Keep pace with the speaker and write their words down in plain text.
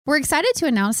We're excited to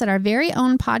announce that our very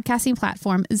own podcasting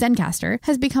platform, Zencastr,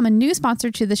 has become a new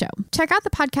sponsor to the show. Check out the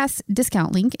podcast's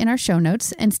discount link in our show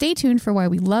notes and stay tuned for why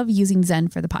we love using Zen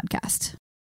for the podcast.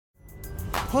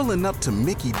 Pulling up to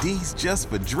Mickey D's just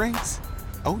for drinks?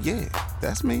 Oh yeah,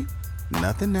 that's me.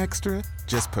 Nothing extra,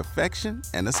 just perfection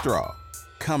and a straw.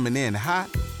 Coming in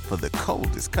hot for the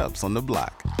coldest cups on the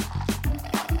block.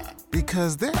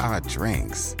 Because there are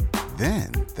drinks.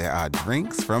 Then there are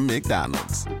drinks from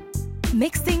McDonald's.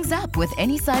 Mix things up with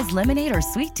any size lemonade or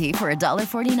sweet tea for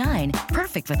 $1.49.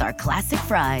 Perfect with our classic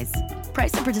fries.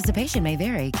 Price and participation may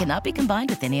vary. Cannot be combined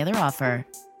with any other offer.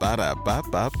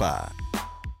 Ba-da-ba-ba-ba.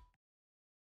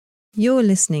 You're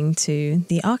listening to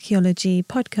the Archaeology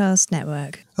Podcast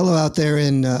Network. Hello out there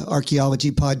in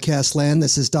Archaeology Podcast land.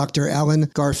 This is Dr. Alan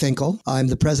Garfinkel. I'm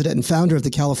the president and founder of the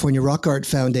California Rock Art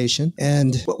Foundation.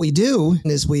 And what we do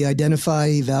is we identify,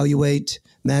 evaluate,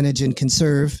 manage, and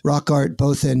conserve rock art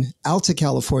both in Alta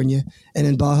California and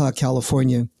in Baja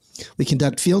California. We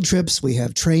conduct field trips, we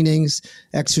have trainings,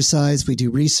 exercise, we do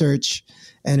research,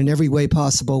 and in every way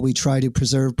possible, we try to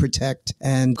preserve, protect,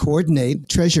 and coordinate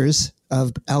treasures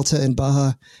of Alta and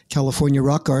Baja California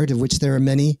rock art, of which there are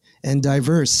many and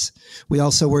diverse. We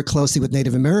also work closely with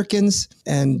Native Americans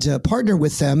and partner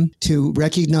with them to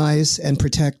recognize and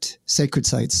protect sacred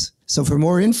sites. So for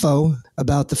more info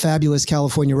about the fabulous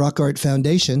California Rock Art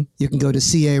Foundation, you can go to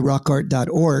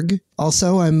carockart.org.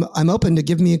 Also, I'm open to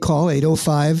give me a call,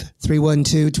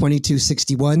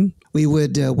 805-312-2261. We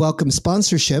would welcome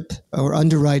sponsorship or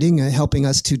underwriting, helping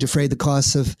us to defray the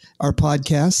costs of our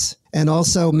podcasts, and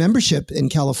also membership in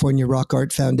California Rock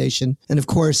Art Foundation. And of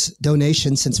course,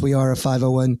 donations, since we are a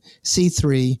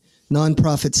 501c3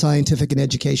 nonprofit scientific and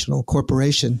educational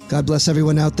corporation. God bless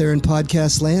everyone out there in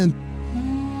podcast land.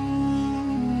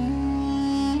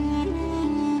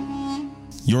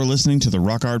 You're listening to the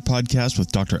Rock Art Podcast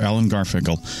with Dr. Alan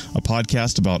Garfinkel, a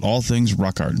podcast about all things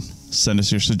rock art. Send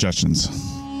us your suggestions.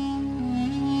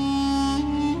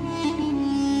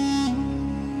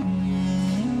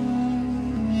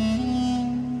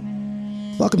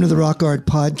 Welcome to the Rock Art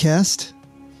Podcast.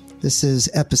 This is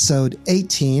episode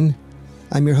 18.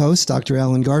 I'm your host, Dr.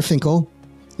 Alan Garfinkel,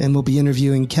 and we'll be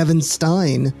interviewing Kevin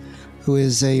Stein, who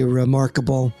is a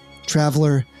remarkable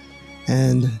traveler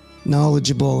and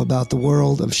knowledgeable about the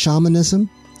world of shamanism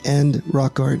and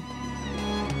rock art.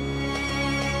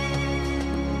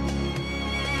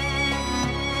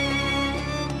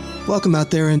 Welcome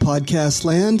out there in podcast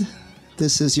land.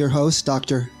 This is your host,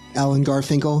 Dr. Alan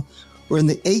Garfinkel. We're in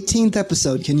the 18th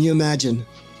episode. Can you imagine?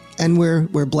 And we're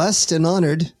blessed and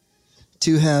honored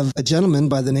to have a gentleman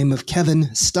by the name of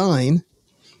Kevin Stein,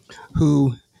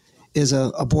 who is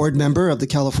a board member of the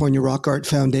California Rock Art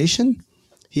Foundation.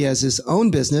 He has his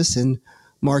own business in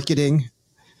marketing,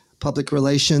 public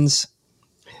relations,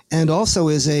 and also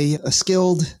is a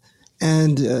skilled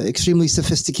and extremely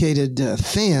sophisticated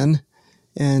fan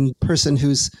and person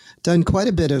who's done quite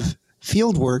a bit of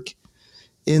field work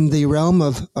in the realm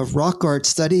of rock art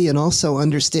study and also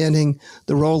understanding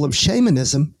the role of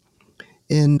shamanism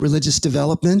in religious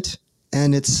development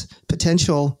and its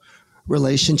potential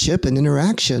relationship and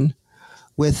interaction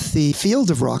with the field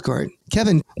of rock art.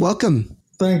 Kevin, welcome.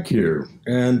 Thank you.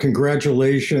 And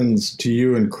congratulations to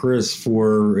you and Chris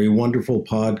for a wonderful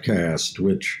podcast,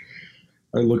 which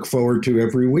I look forward to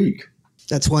every week.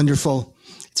 That's wonderful.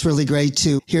 It's really great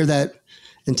to hear that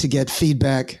and to get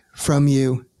feedback from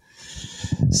you.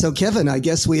 So, Kevin, I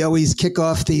guess we always kick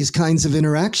off these kinds of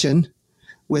interaction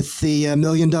with the $1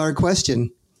 million question.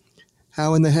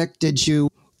 How in the heck did you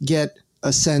get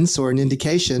a sense or an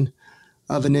indication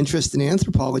of an interest in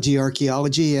anthropology,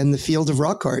 archaeology, and the field of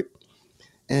rock art?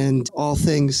 And all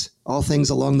things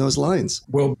along those lines.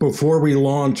 Well, before we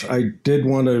launch, I did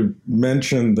want to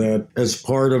mention that as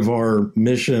part of our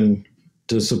mission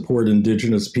to support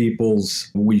Indigenous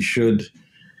peoples, we should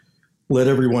let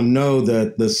everyone know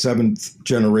that the 7th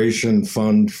Generation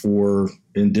Fund for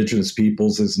Indigenous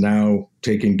Peoples is now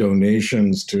taking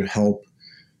donations to help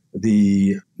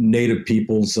the Native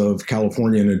peoples of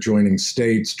California and adjoining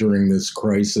states during this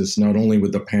crisis, not only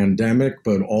with the pandemic,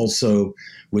 but also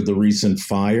with the recent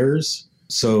fires.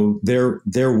 So their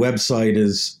website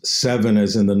is 7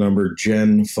 as in the number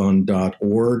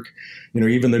genfund.org. You know,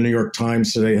 even the New York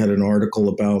Times today had an article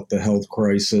about the health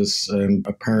crisis. And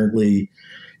apparently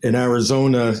in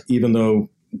Arizona, even though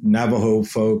Navajo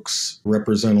folks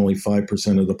represent only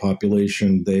 5% of the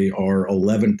population, they are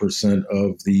 11%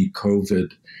 of the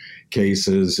COVID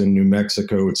cases. In New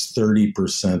Mexico, it's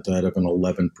 30% out of an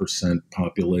 11%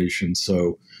 population.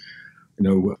 So, you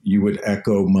know, you would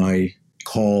echo my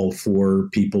call for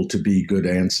people to be good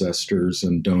ancestors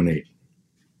and donate.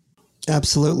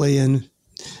 Absolutely. And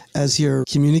as you're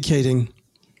communicating,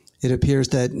 it appears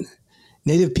that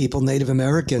Native people, Native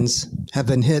Americans, have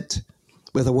been hit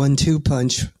with a 1-2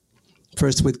 punch,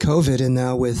 first with COVID and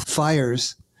now with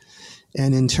fires.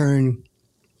 And in turn,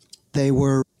 they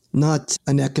were not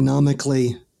an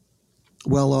economically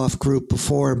well-off group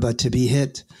before, but to be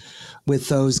hit with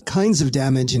those kinds of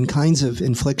damage and kinds of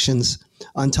inflictions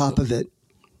on top of it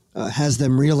has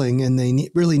them reeling, and they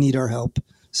really need our help.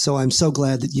 So I'm so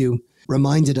glad that you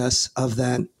reminded us of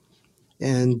that.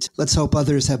 And let's hope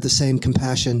others have the same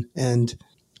compassion and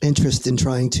interest in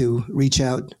trying to reach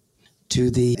out to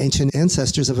the ancient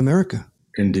ancestors of America.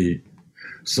 Indeed.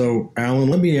 So, Alan,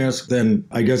 let me ask then,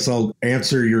 I guess I'll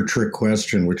answer your trick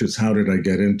question, which is how did I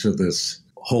get into this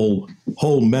whole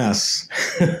mess?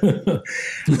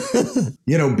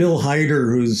 Bill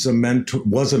Hyder, who's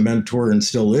was a mentor and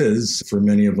still is for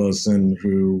many of us, and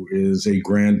who is a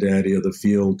granddaddy of the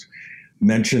field,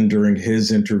 mentioned during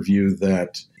his interview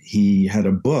that he had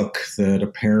a book that a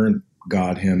parent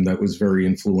got him that was very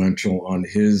influential on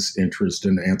his interest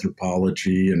in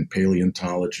anthropology and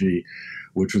paleontology,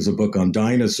 which was a book on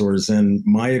dinosaurs. And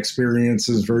my experience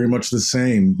is very much the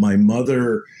same. My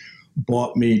mother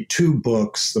bought me 2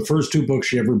 books. The first 2 books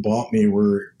she ever bought me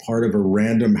were part of a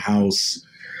Random House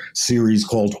series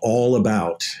called All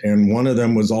About. And one of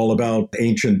them was all about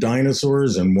ancient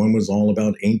dinosaurs, and one was all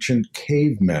about ancient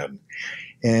cavemen.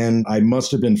 And I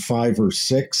must have been 5 or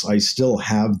 6. I still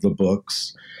have the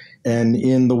books. And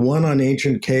in the one on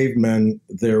ancient cavemen,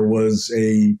 there was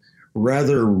a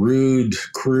rather rude,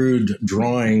 crude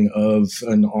drawing of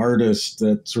an artist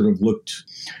that sort of looked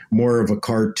more of a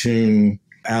cartoon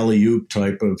alley-oop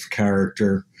type of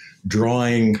character,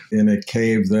 drawing in a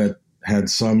cave that had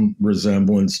some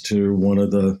resemblance to one of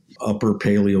the upper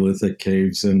Paleolithic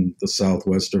caves in the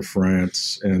southwest of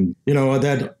France. And,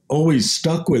 that always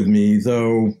stuck with me,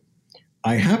 though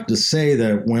I have to say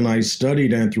that when I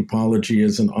studied anthropology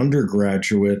as an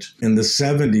undergraduate in the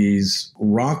 70s,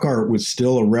 rock art was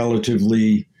still a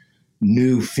relatively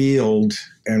new field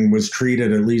and was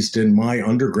treated, at least in my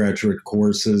undergraduate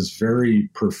courses, very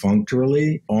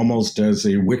perfunctorily, almost as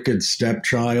a wicked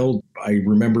stepchild. I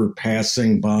remember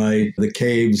passing by the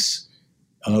caves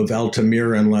of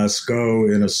Altamira and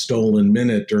Lascaux in a stolen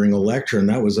minute during a lecture, and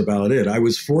that was about it. I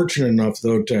was fortunate enough,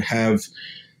 though, to have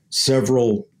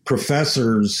several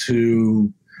professors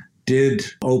who did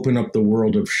open up the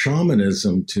world of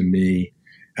shamanism to me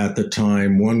at the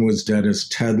time. One was Dennis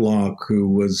Tedlock, who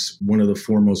was one of the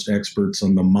foremost experts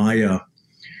on the Maya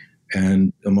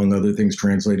and, among other things,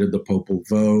 translated the Popol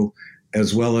Vuh,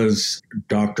 as well as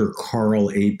Dr. Carl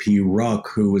A.P. Ruck,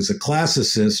 who was a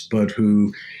classicist, but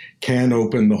who can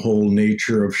open the whole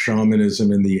nature of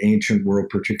shamanism in the ancient world,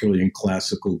 particularly in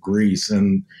classical Greece.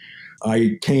 And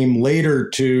I came later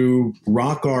to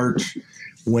rock art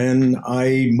when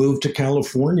I moved to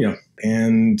California,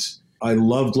 and I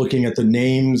loved looking at the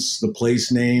names, the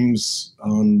place names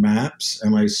on maps,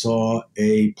 and I saw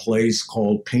a place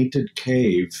called Painted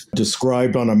Cave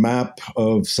described on a map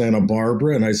of Santa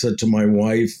Barbara, and I said to my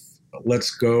wife,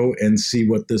 let's go and see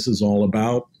what this is all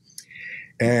about.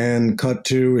 And cut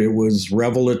to, it was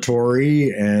revelatory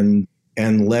and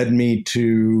led me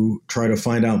to try to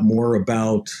find out more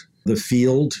about the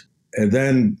field, and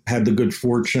then had the good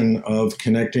fortune of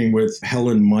connecting with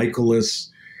Helen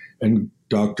Michaelis and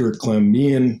Dr. Clem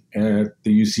Meehan at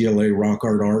the UCLA Rock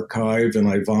Art Archive, and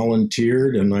I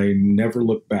volunteered, and I never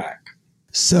looked back.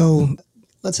 So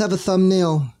let's have a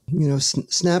thumbnail,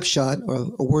 snapshot,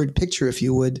 or a word picture, if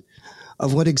you would,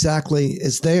 of what exactly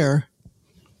is there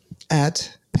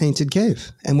at Painted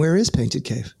Cave. And where is Painted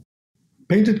Cave?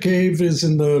 Painted Cave is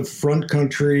in the front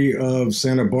country of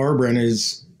Santa Barbara and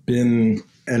has been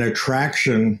an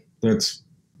attraction that's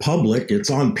public. It's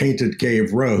on Painted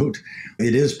Cave Road.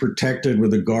 It is protected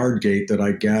with a guard gate that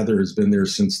I gather has been there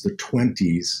since the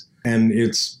 20s. And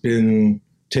it's been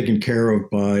taken care of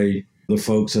by the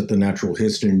folks at the Natural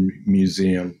History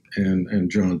Museum and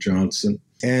John Johnson.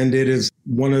 And it is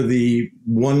one of the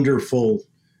wonderful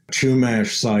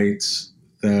Chumash sites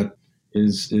that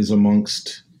is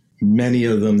amongst many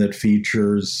of them that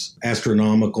features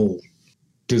astronomical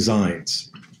designs.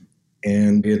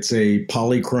 And it's a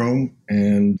polychrome,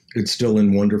 and it's still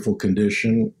in wonderful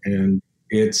condition. And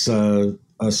it's a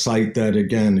site that,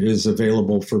 again, is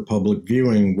available for public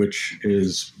viewing, which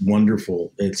is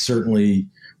wonderful. It certainly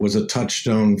was a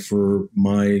touchstone for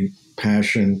my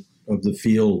passion of the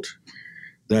field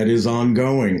that is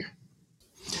ongoing.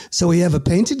 So we have a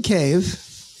painted cave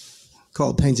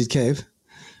called Painted Cave.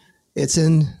 It's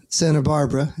in Santa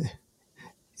Barbara.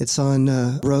 It's on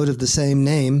a road of the same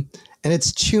name, and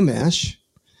it's Chumash.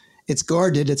 It's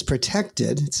guarded, it's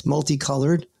protected, it's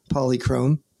multicolored,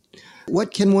 polychrome.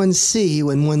 What can one see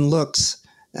when one looks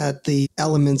at the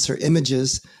elements or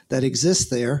images that exist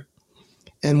there?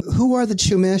 And who are the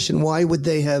Chumash, and why would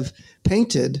they have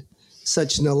painted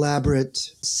such an elaborate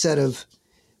set of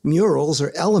murals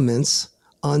or elements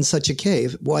on such a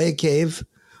cave? Why a cave?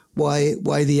 Why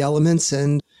the elements?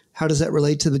 And how does that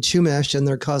relate to the Chumash and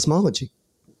their cosmology?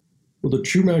 Well, the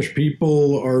Chumash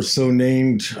people are so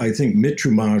named, I think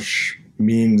Michumash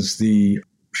means the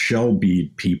shell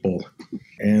bead people.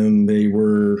 And they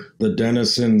were the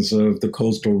denizens of the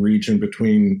coastal region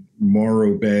between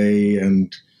Morro Bay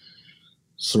and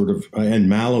and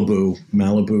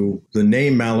Malibu. The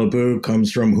name Malibu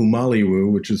comes from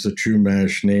Humaliwu, which is a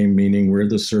Chumash name meaning where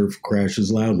the surf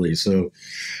crashes loudly. So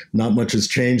not much has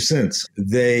changed since.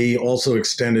 They also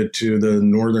extended to the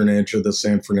northern edge of the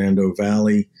San Fernando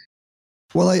Valley.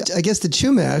 Well, I guess the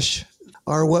Chumash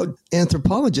are what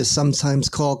anthropologists sometimes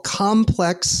call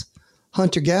complex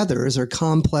hunter-gatherers or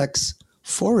complex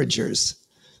foragers.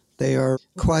 They are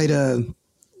quite an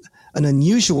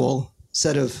unusual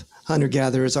set of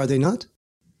hunter-gatherers, are they not?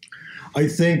 I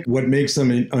think what makes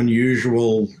them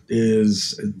unusual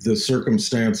is the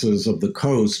circumstances of the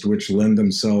coast, which lend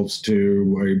themselves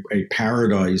to a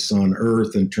paradise on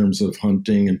Earth in terms of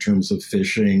hunting, in terms of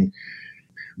fishing,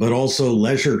 but also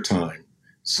leisure time.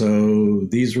 So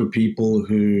these were people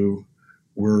who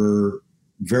were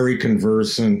very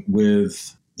conversant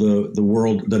with the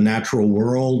world, the natural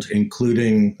world,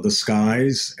 including the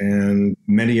skies, and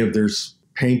many of their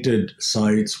painted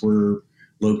sites were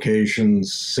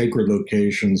locations, sacred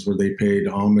locations, where they paid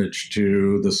homage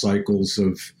to the cycles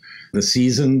of the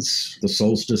seasons, the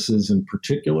solstices in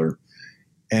particular.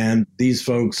 And these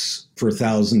folks, for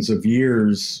thousands of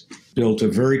years, built a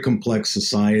very complex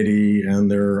society, and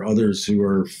there are others who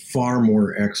are far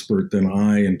more expert than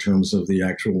I in terms of the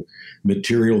actual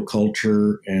material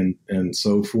culture and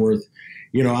so forth.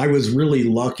 You know, I was really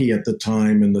lucky at the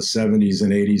time in the 70s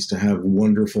and 80s to have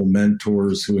wonderful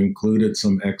mentors who included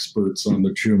some experts on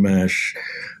the Chumash.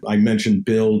 I mentioned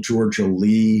Bill, Georgia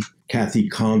Lee, Kathy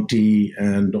Conti,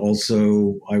 and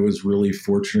also I was really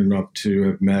fortunate enough to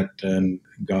have met and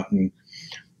gotten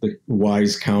the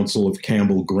wise counsel of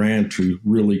Campbell Grant, who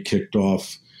really kicked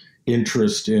off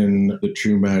interest in the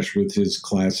Chumash with his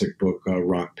classic book,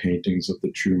 Rock Paintings of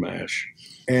the Chumash.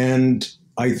 And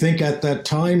I think at that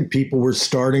time, people were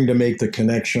starting to make the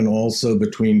connection also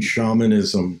between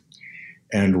shamanism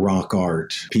and rock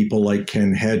art. People like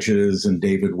Ken Hedges and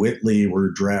David Whitley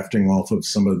were drafting off of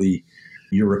some of the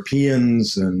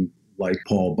Europeans, and like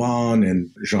Paul Bon and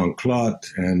Jean Clot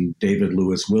and David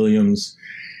Lewis Williams.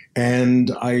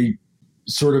 And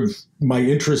my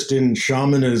interest in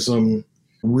shamanism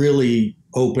really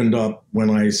opened up when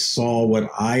I saw what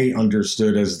I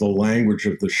understood as the language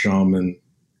of the shaman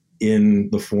in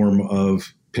the form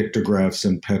of pictographs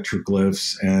and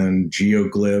petroglyphs and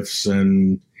geoglyphs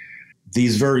and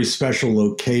these very special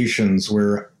locations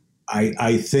where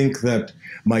I think that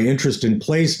my interest in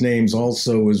place names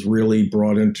also was really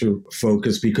brought into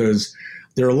focus, because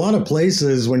there are a lot of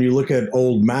places when you look at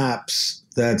old maps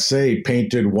that say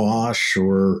Painted Wash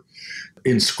or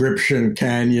Inscription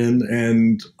Canyon,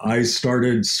 and I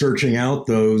started searching out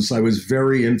those. I was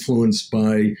very influenced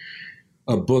by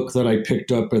a book that I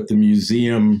picked up at the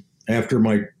museum after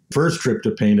my first trip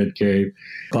to Painted Cave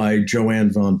by Joanne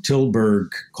von Tilburg,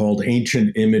 called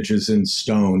Ancient Images in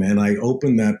Stone. And I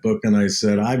opened that book and I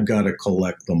said, I've got to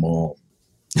collect them all.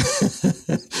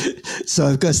 So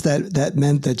I guess that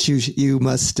meant that you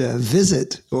must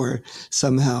visit or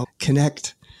somehow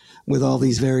connect with all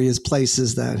these various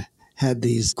places that had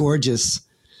these gorgeous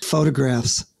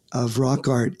photographs of rock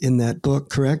art in that book,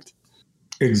 correct?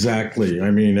 Exactly.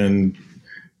 I mean, and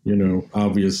you know,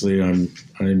 obviously I'm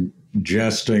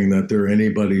jesting that they're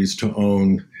anybody's to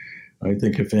own. I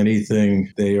think if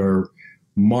anything, they are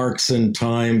marks in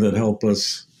time that help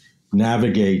us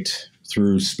navigate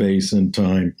through space and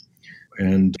time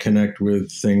and connect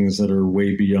with things that are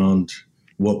way beyond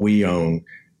what we own.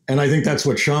 And I think that's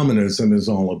what shamanism is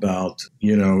all about.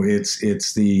 You know,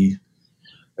 it's the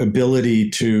ability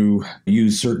to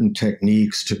use certain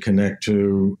techniques to connect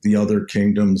to the other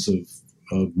kingdoms of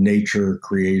nature,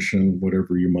 creation,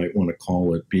 whatever you might want to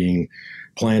call it, being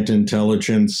plant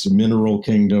intelligence, mineral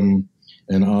kingdom,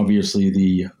 and obviously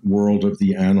the world of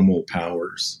the animal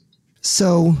powers.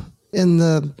 So in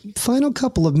the final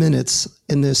couple of minutes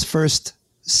in this first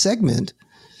segment,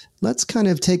 let's kind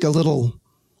of take a little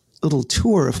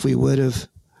tour, if we would, of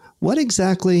what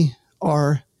exactly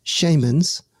are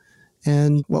shamans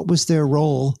and what was their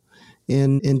role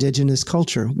in indigenous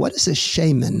culture. What is a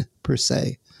shaman per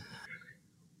se?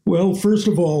 Well, first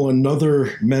of all,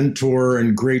 another mentor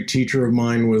and great teacher of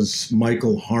mine was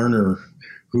Michael Harner,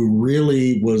 who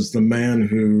really was the man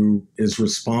who is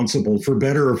responsible, for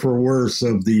better or for worse,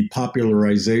 of the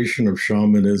popularization of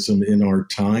shamanism in our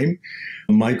time.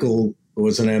 Michael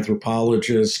was an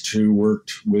anthropologist who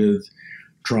worked with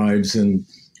tribes in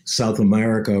South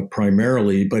America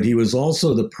primarily, but he was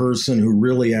also the person who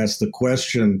really asked the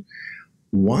question,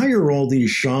 why are all these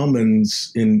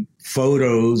shamans in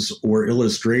photos or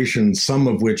illustrations, some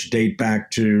of which date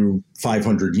back to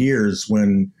 500 years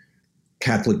when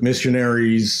Catholic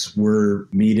missionaries were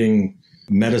meeting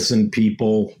medicine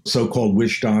people, so-called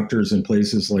witch doctors in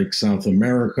places like South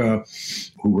America,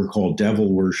 who were called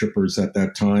devil worshippers at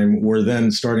that time, or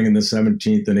then starting in the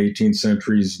 17th and 18th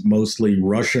centuries, mostly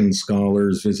Russian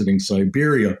scholars visiting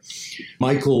Siberia.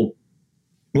 Michael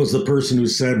was the person who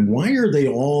said, why are they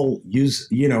all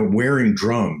wearing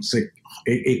drums?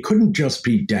 It couldn't just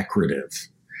be decorative.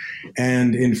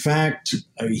 And in fact,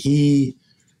 he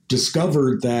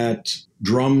discovered that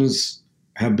drums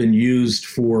have been used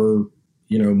for,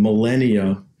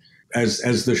 millennia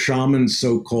as the shaman's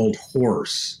so-called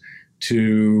horse,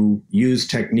 to use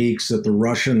techniques that the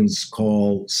Russians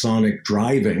call sonic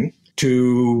driving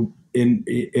to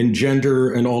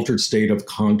engender an altered state of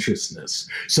consciousness.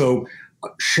 So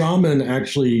shaman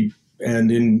actually,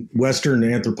 and in Western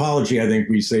anthropology, I think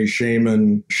we say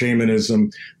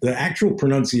shamanism. The actual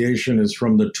pronunciation is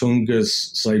from the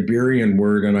Tungus Siberian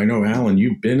word. And I know, Alan,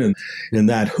 you've been in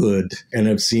that hood and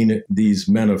have seen these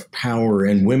men of power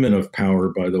and women of power,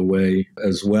 by the way,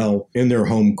 as well, in their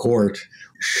home court.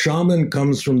 Shaman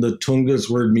comes from the Tungus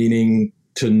word meaning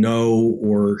to know,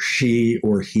 or she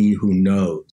or he who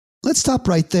knows. Let's stop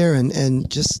right there and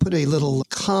just put a little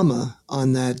comma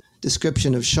on that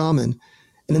description of shaman.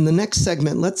 And in the next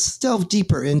segment, let's delve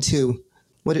deeper into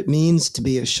what it means to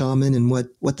be a shaman and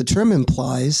what the term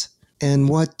implies and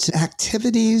what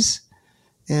activities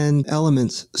and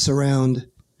elements surround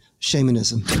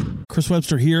shamanism. Chris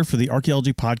Webster here for the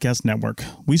Archaeology Podcast Network.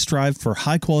 We strive for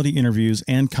high-quality interviews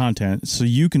and content so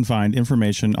you can find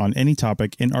information on any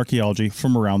topic in archaeology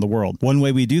from around the world. One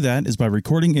way we do that is by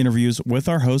recording interviews with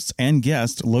our hosts and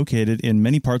guests located in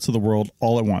many parts of the world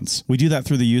all at once. We do that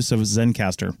through the use of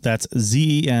Zencastr. That's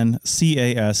Zencastr.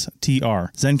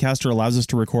 Zencastr allows us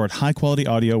to record high-quality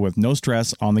audio with no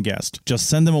stress on the guest. Just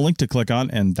send them a link to click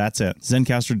on, and that's it.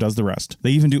 Zencastr does the rest.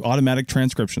 They even do automatic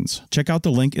transcriptions. Check out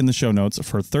the link in the show notes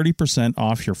for 30%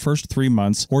 off your first 3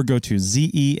 months, or go to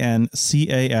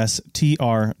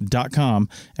zencastr.com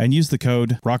and use the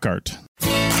code ROCKART.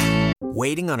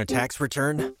 Waiting on a tax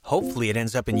return? Hopefully it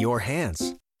ends up in your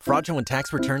hands. Fraudulent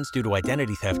tax returns due to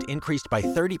identity theft increased by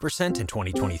 30% in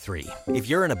 2023. If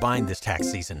you're in a bind this tax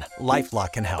season,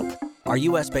 LifeLock can help. Our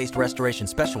U.S.-based restoration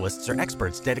specialists are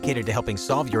experts dedicated to helping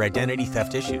solve your identity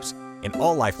theft issues. And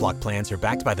all LifeLock plans are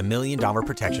backed by the $1 Million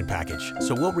Protection Package.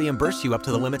 So we'll reimburse you up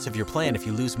to the limits of your plan if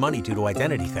you lose money due to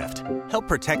identity theft. Help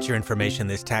protect your information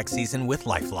this tax season with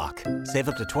LifeLock. Save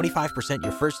up to 25%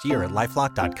 your first year at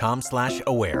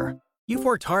LifeLock.com/aware. You've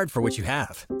worked hard for what you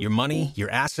have. Your money,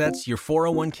 your assets, your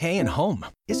 401k, and home.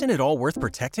 Isn't it all worth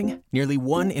protecting? Nearly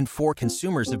 1 in 4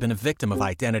 consumers have been a victim of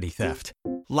identity theft.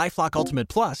 LifeLock Ultimate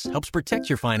Plus helps protect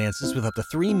your finances with up to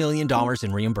 $3 million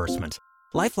in reimbursement.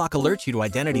 LifeLock alerts you to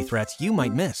identity threats you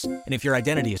might miss. And if your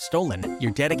identity is stolen,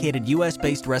 your dedicated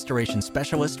U.S.-based restoration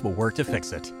specialist will work to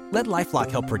fix it. Let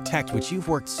LifeLock help protect what you've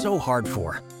worked so hard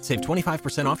for. Save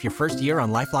 25% off your first year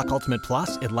on LifeLock Ultimate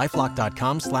Plus at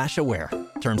LifeLock.com/aware.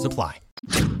 Terms apply.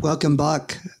 Welcome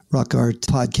back, Rock Art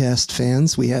Podcast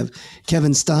fans. We have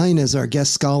Kevin Stein as our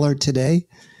guest scholar today.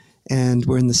 And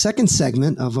we're in the second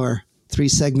segment of our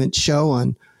 3-segment show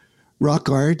on rock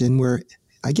art. And we're,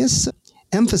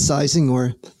 emphasizing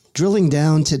or drilling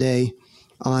down today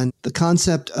on the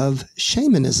concept of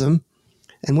shamanism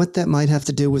and what that might have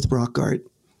to do with rock art.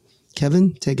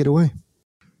 Kevin, take it away.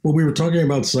 Well, we were talking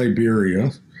about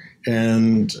Siberia,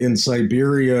 and in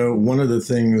Siberia, one of the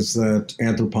things that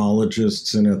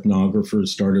anthropologists and ethnographers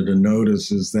started to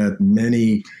notice is that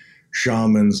many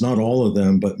shamans, not all of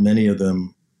them, but many of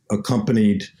them,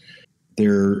 accompanied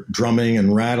their drumming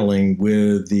and rattling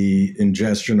with the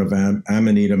ingestion of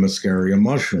Amanita muscaria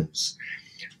mushrooms.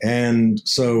 And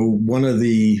so one of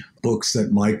the books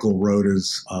that Michael wrote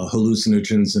is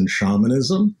Hallucinogens and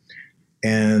Shamanism.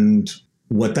 And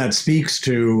what that speaks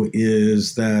to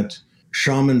is that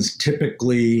shamans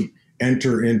typically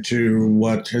enter into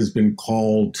what has been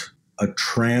called a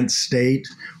trance state.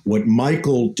 What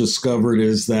Michael discovered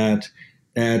is that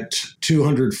at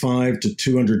 205 to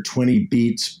 220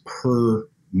 beats per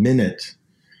minute,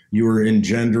 you are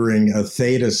engendering a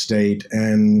theta state,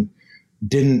 and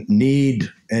didn't need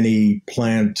any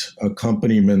plant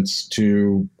accompaniments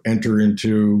to enter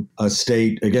into a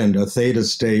state, again, a theta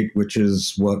state, which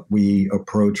is what we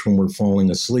approach when we're falling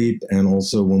asleep and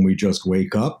also when we just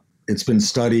wake up. It's been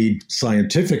studied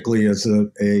scientifically as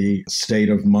a state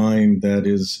of mind that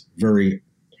is very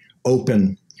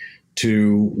open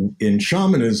to, in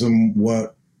shamanism,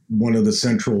 what one of the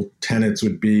central tenets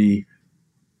would be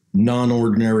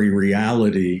non-ordinary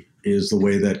reality is the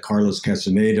way that Carlos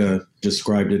Castaneda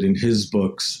described it in his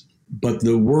books. But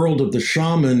the world of the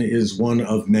shaman is one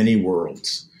of many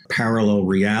worlds, parallel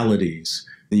realities.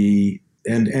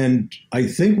 And I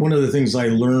think one of the things I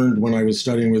learned when I was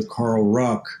studying with Carl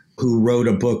Ruck, who wrote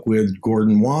a book with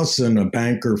Gordon Wasson, a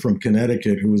banker from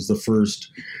Connecticut, who was the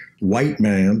first white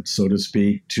man, so to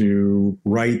speak, to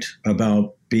write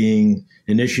about being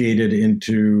initiated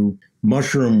into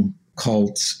mushroom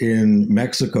cults in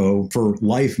Mexico for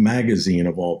Life magazine,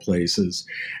 of all places.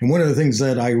 And one of the things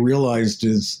that I realized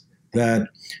is that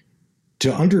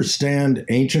to understand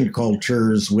ancient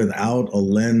cultures without a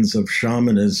lens of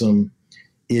shamanism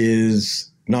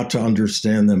is not to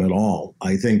understand them at all.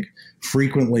 I think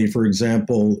frequently, for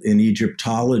example, in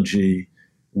Egyptology,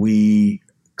 we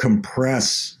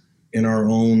compress in our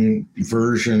own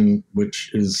version,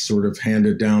 which is sort of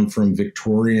handed down from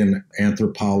Victorian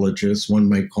anthropologists, one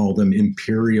might call them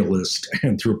imperialist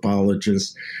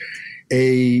anthropologists,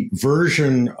 a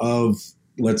version of,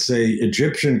 let's say,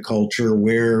 Egyptian culture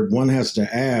where one has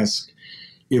to ask,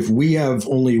 if we have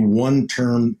only one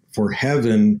term for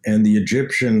heaven and the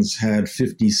Egyptians had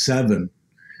 57,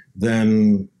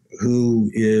 then who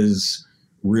is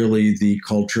really the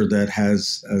culture that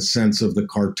has a sense of the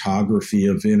cartography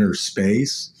of inner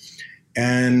space?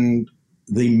 And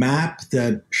the map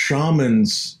that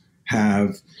shamans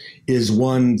have is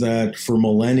one that for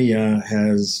millennia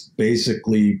has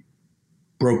basically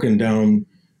broken down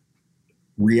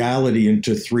reality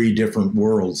into three different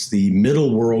worlds. The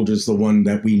middle world is the one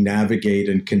that we navigate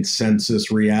in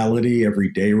consensus reality,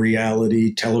 everyday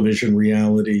reality, television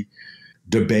reality,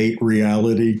 debate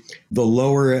reality. The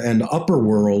lower and upper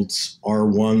worlds are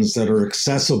ones that are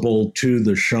accessible to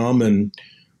the shaman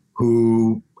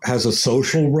who has a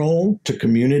social role to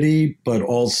community, but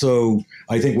also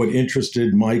I think what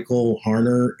interested Michael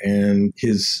Harner and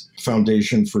his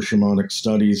Foundation for Shamanic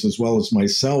Studies, as well as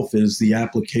myself, is the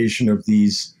application of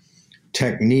these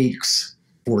techniques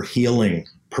for healing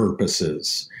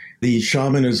purposes. The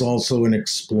shaman is also an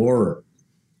explorer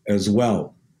as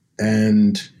well.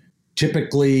 And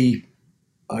typically,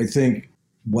 I think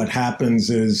what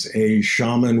happens is a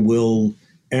shaman will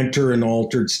enter an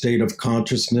altered state of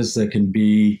consciousness that can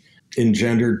be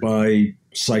engendered by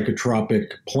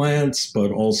psychotropic plants,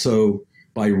 but also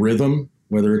by rhythm,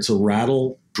 whether it's a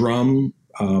rattle, drum,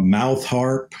 mouth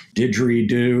harp,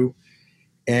 didgeridoo,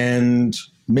 and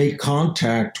make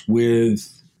contact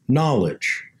with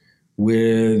knowledge,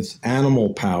 with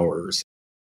animal powers.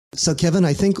 So, Kevin,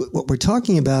 I think what we're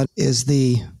talking about is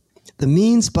the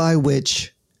means by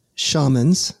which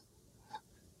shamans,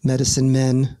 medicine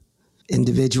men,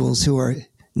 individuals who are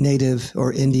native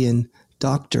or Indian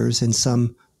doctors in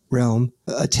some realm,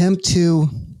 attempt to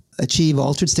achieve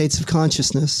altered states of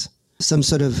consciousness, some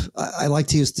sort of, I like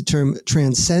to use the term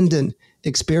transcendent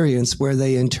experience where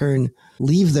they in turn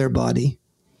leave their body.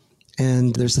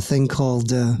 And there's a thing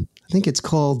called, I think it's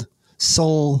called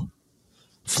soul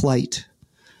flight,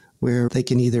 where they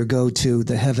can either go to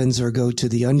the heavens or go to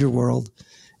the underworld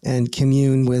and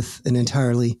commune with an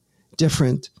entirely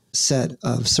different set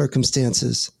of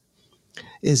circumstances.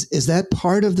 Is that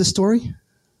part of the story?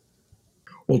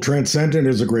 Well, transcendent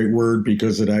is a great word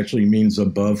because it actually means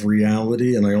above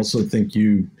reality. And I also think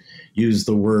you use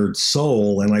the word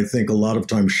soul. And I think a lot of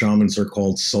times shamans are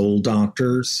called soul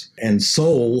doctors. And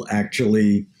soul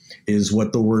actually is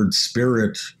what the word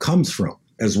spirit comes from,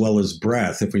 as well as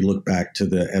breath, if we look back to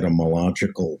the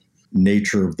etymological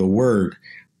nature of the word.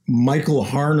 Michael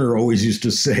Harner always used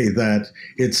to say that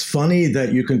it's funny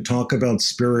that you can talk about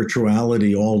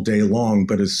spirituality all day long,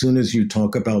 but as soon as you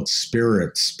talk about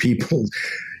spirits, people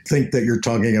think that you're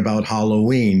talking about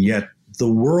Halloween. Yet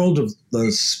the world of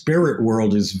the spirit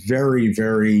world is very,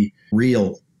 very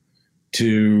real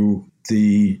to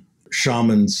the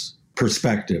shaman's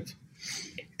perspective.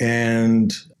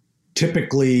 And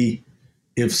typically,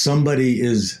 if somebody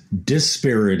is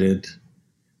dispirited,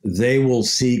 they will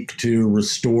seek to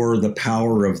restore the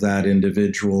power of that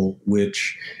individual,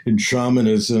 which in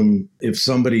shamanism, if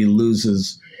somebody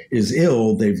is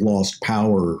ill, they've lost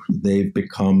power. They've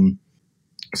become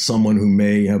someone who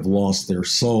may have lost their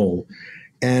soul.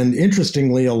 And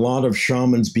interestingly, a lot of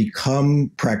shamans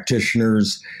become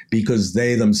practitioners because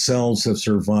they themselves have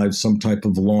survived some type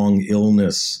of long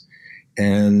illness.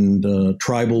 And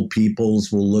tribal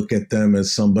peoples will look at them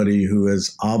as somebody who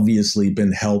has obviously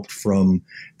been helped from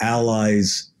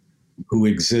allies who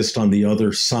exist on the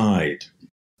other side.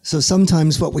 So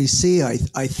sometimes what we see, I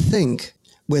think,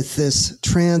 with this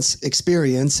trance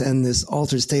experience and this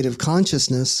altered state of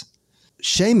consciousness,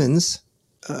 shamans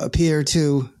appear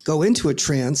to go into a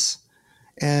trance,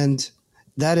 and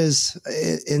that is,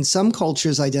 in some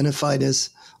cultures, identified as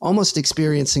almost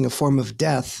experiencing a form of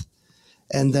death.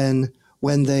 And then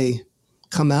when they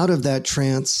come out of that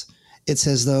trance, it's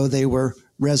as though they were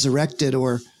resurrected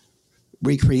or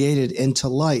recreated into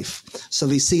life. So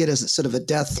we see it as a sort of a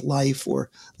death-life or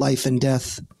life and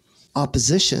death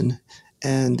opposition.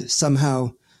 And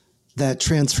somehow that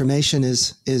transformation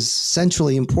is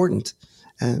centrally important,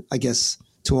 I guess,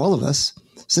 to all of us,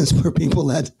 since we're people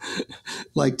that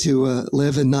like to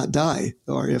live and not die.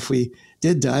 Or if we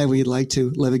did die, we'd like to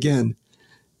live again.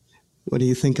 What do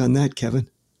you think on that, Kevin?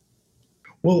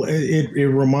 Well, it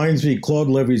reminds me, Claude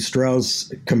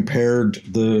Lévi-Strauss compared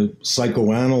the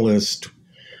psychoanalyst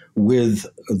with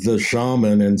the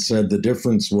shaman and said the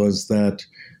difference was that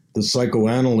the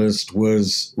psychoanalyst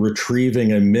was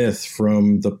retrieving a myth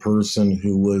from the person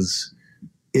who was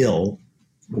ill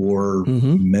or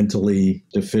mentally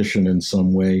deficient in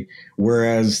some way,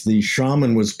 whereas the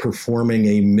shaman was performing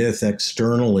a myth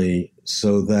externally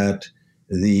so that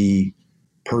the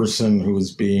person who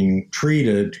was being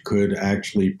treated could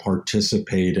actually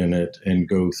participate in it and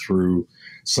go through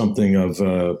something of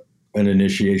an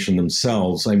initiation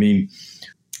themselves. I mean,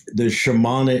 the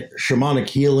shamanic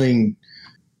healing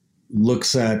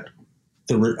looks at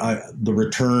the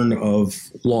return of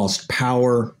lost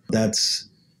power. That's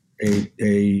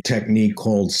a technique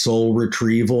called soul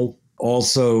retrieval.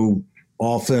 Also,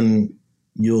 often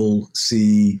you'll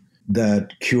see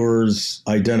that cures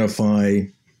identify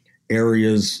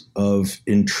areas of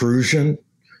intrusion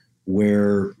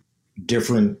where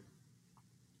different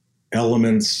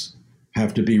elements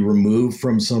have to be removed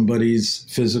from somebody's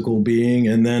physical being.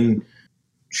 And then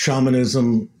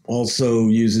shamanism also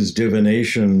uses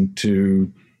divination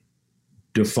to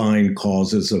define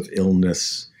causes of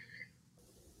illness.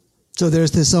 So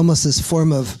there's this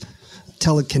form of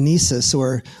telekinesis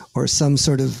or some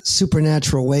sort of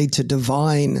supernatural way to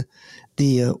divine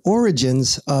the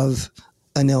origins of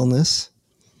an illness.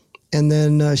 And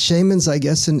then shamans, I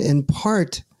guess, in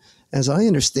part, as I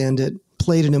understand it,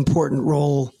 played an important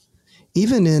role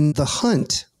even in the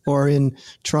hunt or in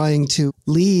trying to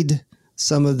lead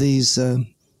some of these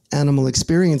animal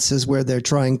experiences where they're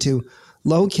trying to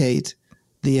locate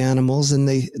the animals, and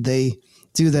they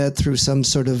do that through some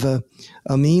sort of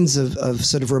a means of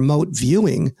sort of remote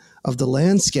viewing of the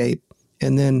landscape,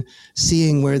 and then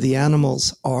seeing where the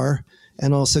animals are,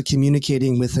 and also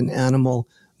communicating with an animal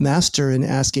master and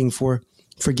asking for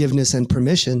forgiveness and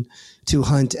permission to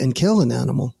hunt and kill an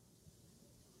animal.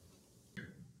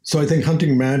 So I think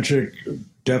hunting magic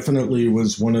definitely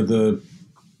was one of the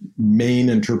main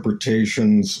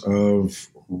interpretations of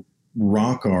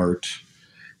rock art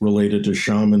related to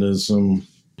shamanism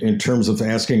in terms of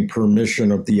asking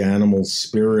permission of the animal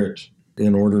spirit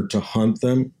in order to hunt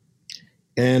them.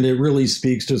 And it really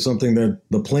speaks to something that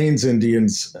the Plains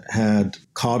Indians had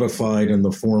codified in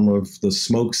the form of the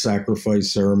smoke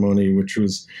sacrifice ceremony, which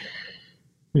was,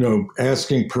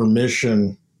 asking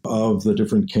permission of the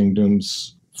different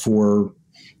kingdoms for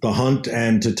the hunt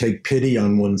and to take pity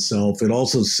on oneself. It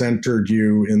also centered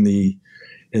you in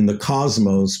the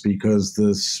cosmos, because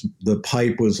the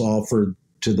pipe was offered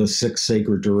to the 6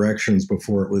 sacred directions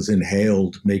before it was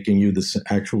inhaled, making you the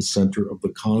actual center of the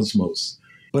cosmos.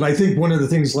 But I think one of the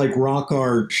things, like rock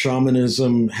art,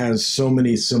 shamanism has so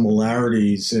many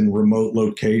similarities in remote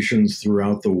locations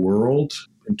throughout the world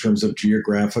in terms of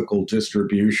geographical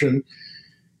distribution.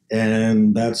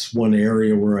 And that's one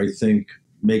area where I think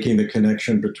making the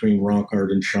connection between rock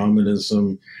art and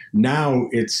shamanism, now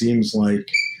it seems like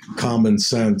common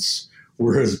sense,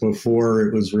 whereas before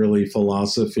it was really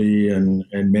philosophy and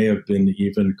may have been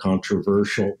even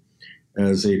controversial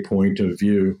as a point of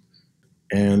view.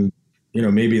 And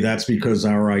maybe that's because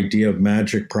our idea of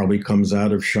magic probably comes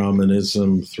out of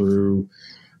shamanism through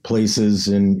places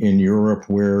in Europe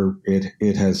where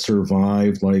it has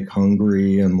survived, like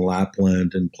Hungary and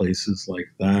Lapland and places like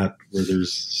that, where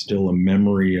there's still a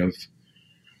memory of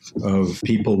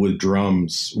people with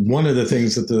drums. One of the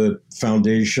things that the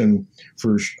Foundation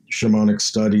for Shamanic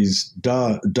Studies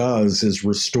does is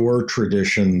restore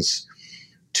traditions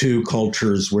to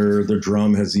cultures where the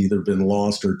drum has either been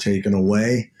lost or taken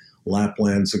away.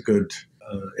 Lapland's a good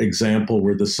example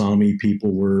where the Sami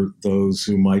people were those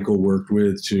who Michael worked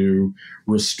with to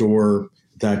restore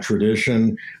that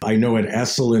tradition. I know at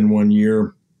Esalen one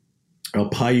year, a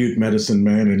Paiute medicine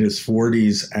man in his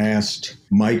 40s asked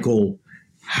Michael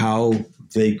how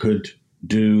they could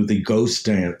do the ghost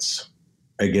dance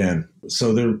again.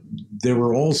 So there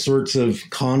were all sorts of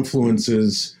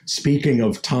confluences. Speaking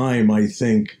of time, I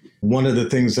think one of the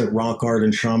things that rock art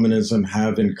and shamanism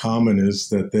have in common is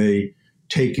that they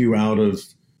take you out of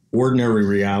ordinary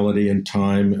reality and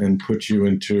time and put you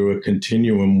into a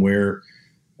continuum where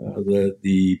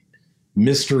the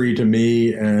mystery to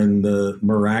me and the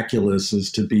miraculous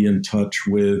is to be in touch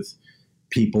with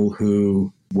people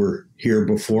who were here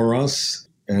before us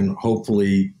and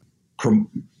hopefully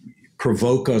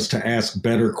provoke us to ask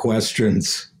better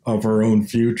questions of our own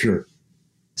future.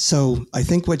 So I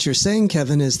think what you're saying,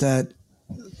 Kevin, is that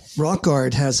rock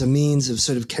art has a means of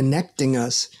sort of connecting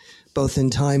us both in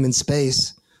time and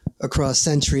space across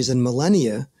centuries and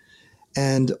millennia.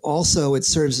 And also it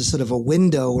serves as sort of a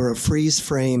window or a freeze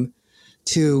frame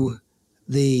to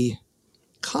the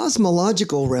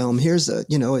cosmological realm. Here's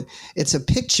it's a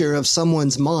picture of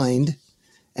someone's mind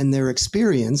and their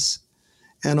experience,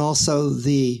 and also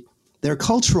their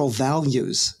cultural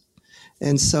values.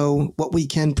 And so what we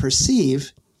can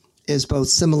perceive is both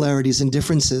similarities and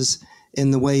differences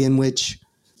in the way in which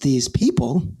these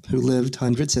people who lived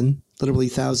hundreds and literally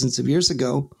thousands of years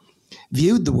ago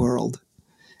viewed the world.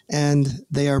 And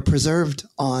they are preserved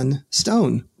on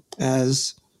stone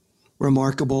as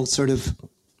remarkable sort of,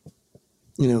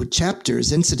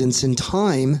 chapters, incidents in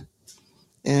time.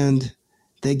 And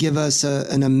they give us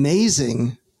an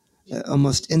amazing,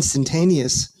 almost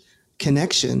instantaneous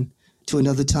connection to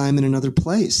another time and another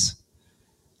place.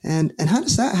 And how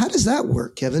does that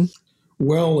work, Kevin?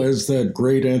 Well, as that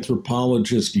great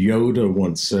anthropologist Yoda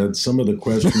once said, some of the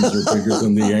questions are bigger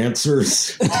than the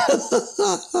answers.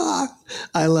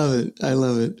 I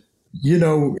love it.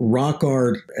 Rock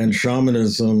art and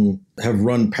shamanism have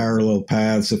run parallel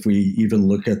paths. If we even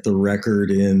look at the record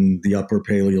in the Upper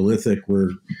Paleolithic, where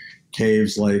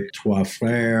caves like Trois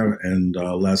Frères and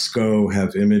Lascaux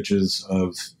have images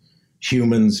of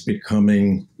humans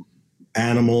becoming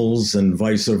animals and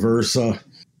vice versa.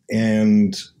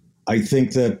 And I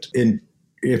think that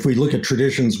if we look at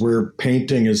traditions where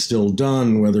painting is still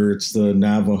done, whether it's the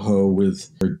Navajo with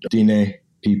Dine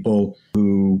people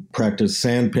who practice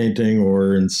sand painting,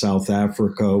 or in South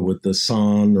Africa with the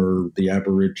San or the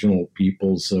Aboriginal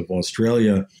peoples of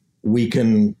Australia, we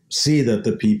can see that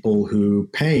the people who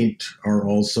paint are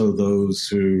also those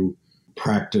who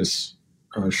practice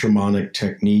shamanic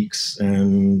techniques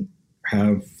and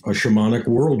have a shamanic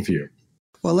worldview.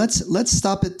 Well, let's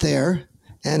stop it there.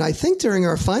 And I think during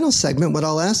our final segment, what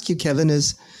I'll ask you, Kevin,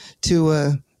 is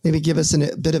to maybe give us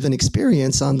a bit of an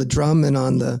experience on the drum and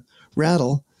on the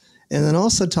rattle, and then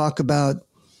also talk about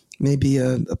maybe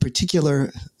a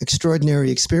particular extraordinary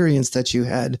experience that you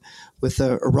had with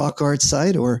a rock art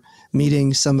site or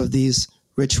meeting some of these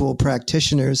ritual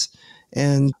practitioners,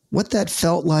 and what that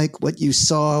felt like, what you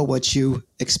saw, what you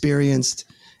experienced,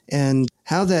 and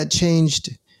how that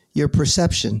changed your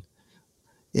perception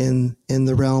in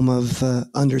the realm of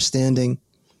understanding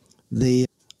the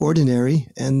ordinary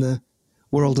and the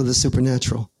world of the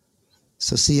supernatural.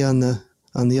 So see you on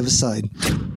the other side.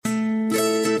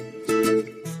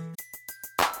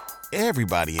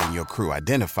 Everybody in your crew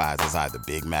identifies as either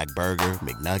Big Mac Burger,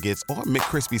 McNuggets, or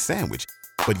McCrispy Sandwich.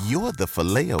 But you're the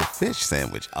Filet-O-Fish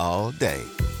Sandwich all day.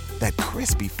 That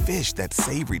crispy fish, that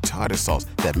savory tartar sauce,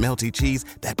 that melty cheese,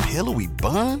 that pillowy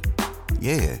bun.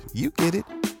 Yeah, you get it.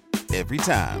 Every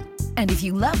time. And if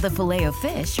you love the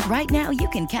Filet-O-Fish, right now you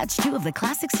can catch two of the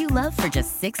classics you love for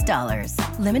just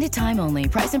 $6. Limited time only.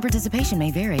 Price and participation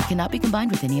may vary. Cannot be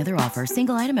combined with any other offer.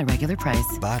 Single item at regular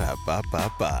price.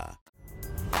 Ba-da-ba-ba-ba.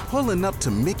 Pulling up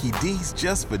to Mickey D's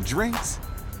just for drinks?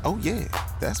 Oh yeah,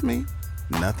 that's me.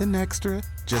 Nothing extra,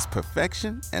 just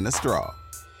perfection and a straw.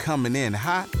 Coming in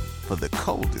hot for the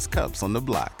coldest cups on the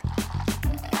block.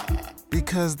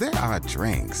 Because there are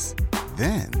drinks.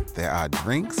 Then there are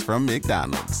drinks from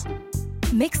McDonald's.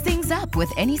 Mix things up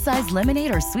with any size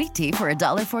lemonade or sweet tea for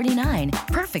 $1.49.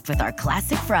 Perfect with our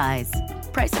classic fries.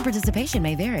 Price and participation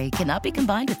may vary. Cannot be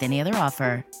combined with any other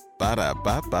offer.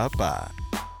 Ba-da-ba-ba-ba.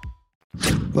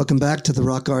 Welcome back to the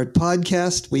Rock Art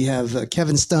Podcast. We have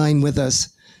Kevin Stein with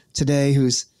us today,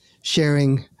 who's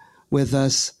sharing with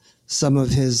us some of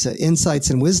his insights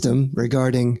and wisdom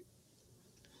regarding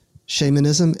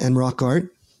shamanism and rock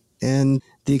art, and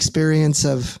the experience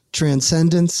of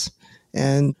transcendence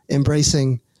and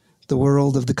embracing the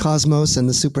world of the cosmos and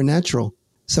the supernatural.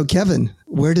 So, Kevin,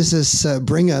 where does this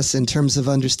bring us in terms of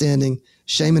understanding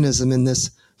shamanism in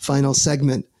this final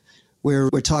segment, where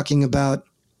we're talking about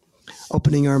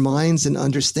opening our minds and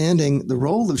understanding the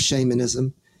role of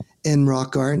shamanism in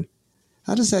rock art?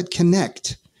 How does that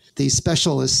connect these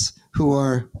specialists who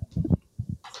are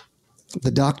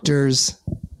the doctors,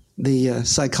 the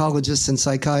psychologists and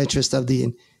psychiatrists of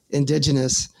the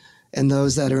indigenous, and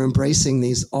those that are embracing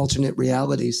these alternate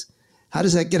realities? How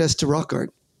does that get us to rock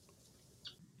art?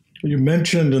 You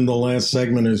mentioned in the last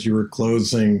segment as you were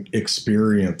closing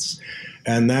experience,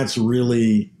 and that's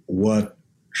really what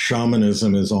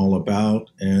shamanism is all about,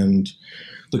 and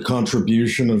the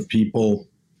contribution of people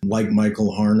like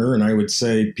Michael Harner, and I would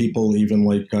say people even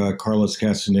like Carlos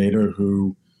Castaneda,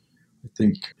 who I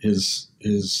think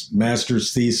his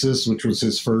master's thesis, which was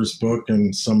his first book,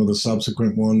 and some of the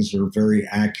subsequent ones are very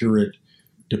accurate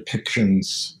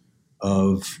depictions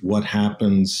of what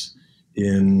happens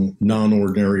in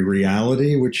non-ordinary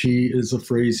reality, which is a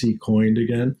phrase he coined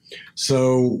again.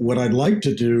 So what I'd like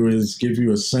to do is give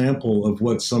you a sample of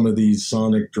what some of these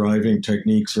sonic driving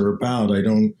techniques are about. I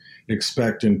don't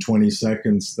expect in 20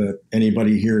 seconds that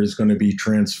anybody here is going to be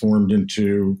transformed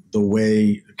into the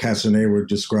way Castanet would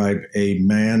describe a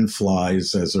man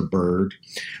flies as a bird.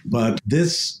 But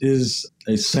this is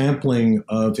a sampling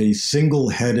of a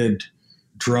single-headed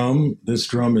drum. This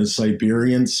drum is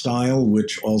Siberian style,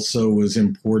 which also was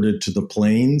imported to the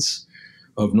plains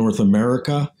of North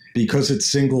America. Because it's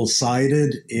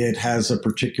single-sided, it has a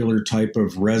particular type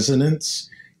of resonance.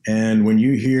 And when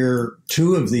you hear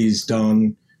two of these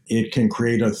done, it can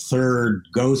create a third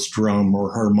ghost drum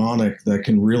or harmonic that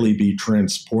can really be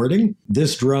transporting.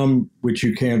 This drum, which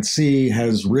you can't see,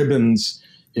 has ribbons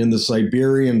in the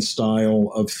Siberian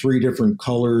style of 3 different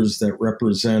colors that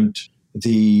represent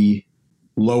the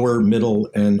lower, middle,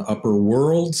 and upper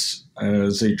worlds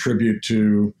as a tribute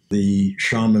to the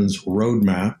shaman's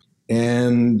roadmap.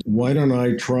 And why don't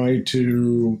I try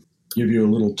to give you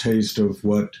a little taste of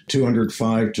what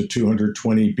 205 to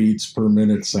 220 beats per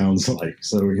minute sounds like.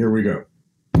 So here we go.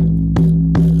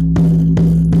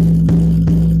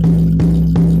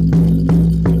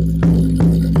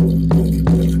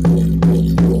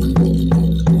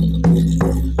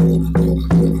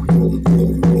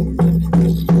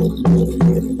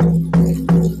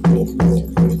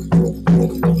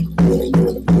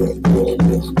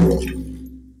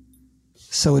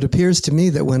 So it appears to me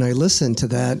that when I listen to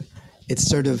that, it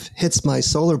sort of hits my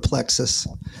solar plexus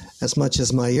as much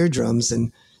as my eardrums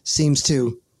and seems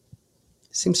to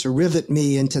rivet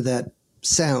me into that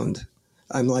sound.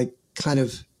 I'm like kind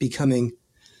of becoming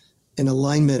in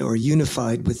alignment or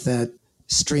unified with that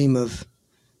stream of,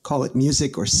 call it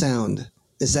music or sound.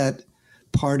 Is that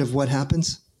part of what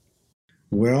happens?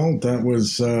 Well, that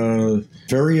was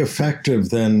very effective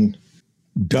then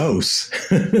dose.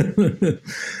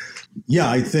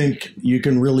 Yeah, I think you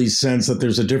can really sense that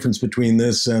there's a difference between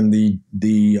this and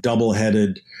the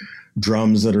double-headed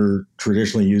drums that are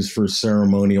traditionally used for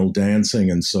ceremonial dancing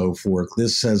and so forth.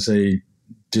 This has a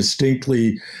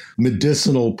distinctly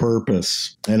medicinal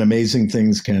purpose, and amazing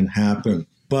things can happen.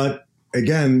 But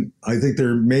again, I think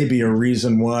there may be a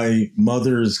reason why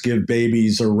mothers give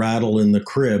babies a rattle in the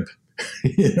crib,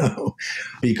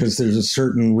 because there's a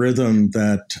certain rhythm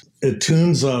that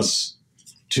attunes us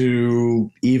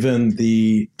to even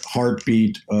the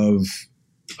heartbeat of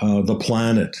the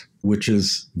planet, which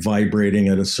is vibrating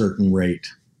at a certain rate.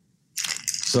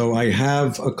 So I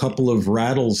have a couple of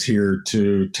rattles here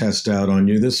to test out on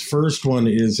you. This first one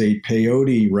is a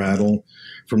peyote rattle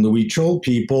from the Huichol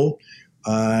people.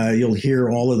 You'll hear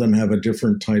all of them have a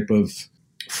different type of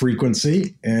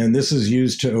frequency, and this is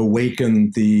used to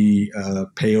awaken the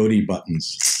peyote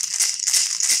buttons.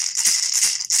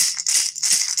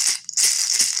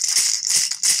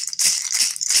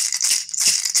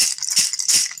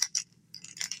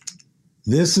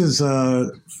 This is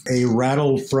a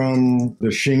rattle from the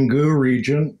Xingu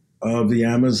region of the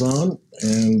Amazon,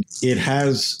 and it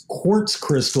has quartz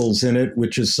crystals in it,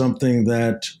 which is something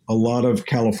that a lot of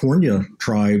California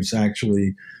tribes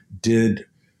actually did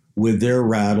with their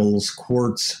rattles.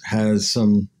 Quartz has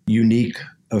some unique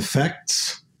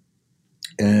effects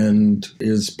and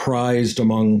is prized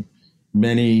among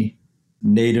many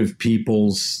native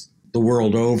peoples the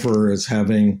world over as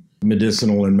having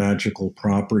medicinal and magical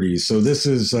properties. So this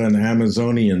is an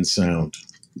Amazonian sound.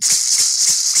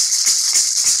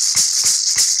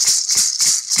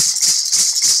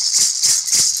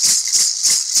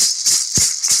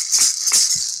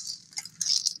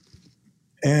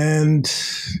 And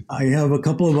I have a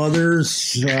couple of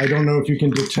others. I don't know if you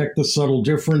can detect the subtle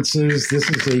differences. This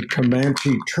is a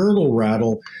Comanche turtle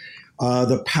rattle.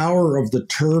 The power of the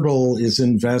turtle is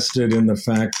invested in the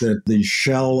fact that the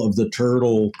shell of the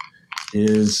turtle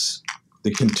is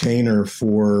the container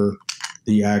for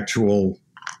the actual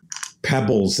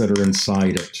pebbles that are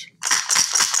inside it.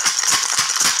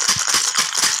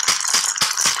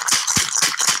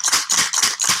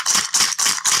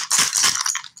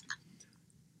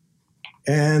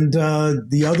 And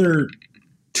the other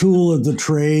tool of the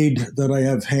trade that I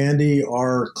have handy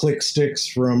are click sticks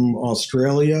from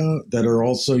Australia that are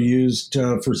also used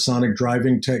for sonic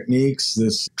driving techniques,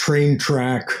 this train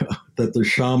track that the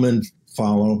shaman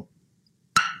follow.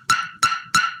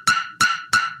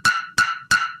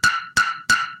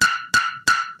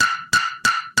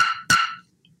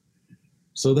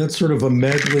 So that's sort of a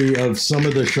medley of some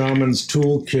of the shaman's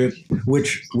toolkit,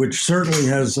 which certainly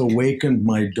has awakened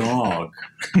my dog.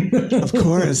 Of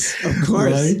course.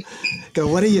 Right? Go,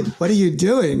 what are you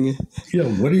doing? Yeah,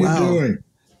 what are you doing?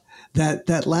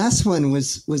 That last one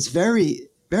was very,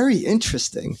 very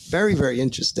interesting. Very, very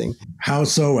interesting. How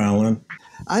so, Alan?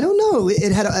 I don't know.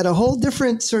 It had a whole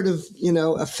different sort of,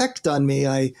 effect on me.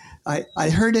 I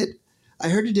heard it. I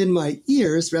heard it in my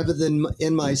ears rather than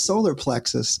in my solar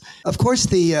plexus. Of course,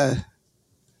 the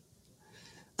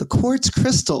quartz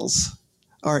crystals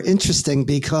are interesting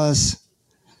because,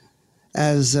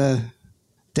 as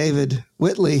David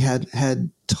Whitley had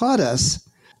taught us,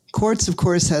 quartz, of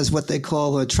course, has what they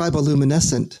call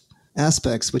triboluminescent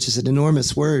aspects, which is an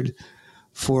enormous word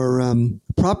for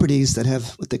properties that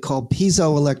have what they call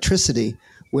piezoelectricity,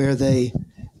 where they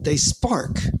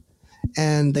spark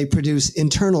and they produce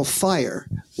internal fire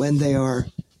when they are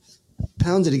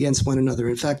pounded against one another.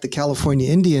 In fact, the California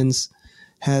Indians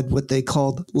had what they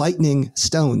called lightning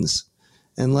stones.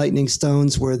 And lightning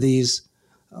stones were these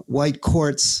white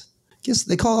quartz, I guess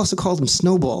they also called them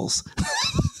snowballs.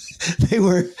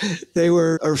 They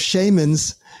were a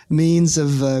shaman's means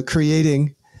of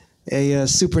creating a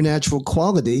supernatural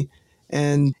quality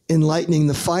and enlightening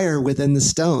the fire within the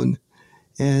stone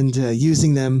and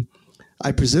using them,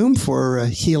 I presume, for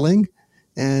healing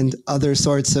and other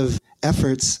sorts of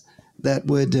efforts that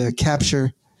would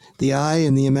capture the eye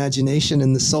and the imagination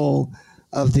and the soul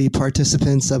of the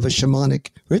participants of a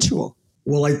shamanic ritual.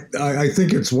 Well, I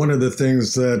think it's one of the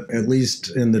things that, at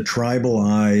least in the tribal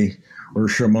eye or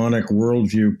shamanic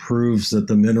worldview, proves that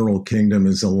the mineral kingdom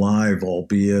is alive,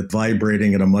 albeit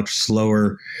vibrating at a much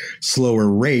slower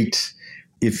rate.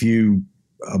 If you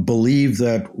believe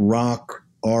that rock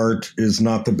art is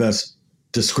not the best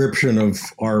description of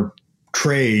our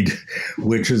trade,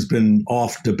 which has been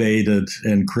oft debated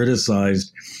and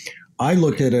criticized, I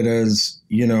look at it as,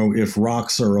 if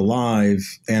rocks are alive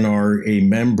and are a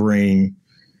membrane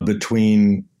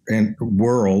between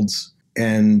worlds,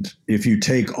 and if you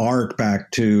take art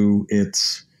back to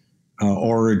its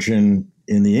origin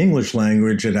in the English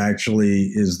language, it actually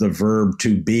is the verb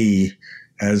to be,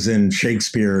 as in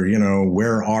Shakespeare,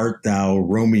 where art thou,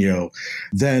 Romeo?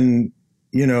 Then,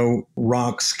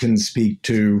 rocks can speak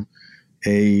to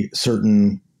a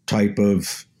certain type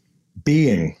of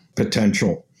being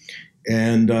potential.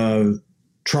 And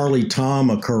Charlie Tom,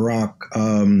 a Karak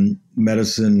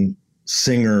medicine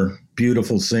singer,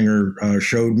 beautiful singer,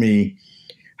 showed me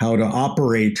how to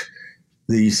operate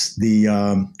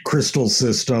the crystal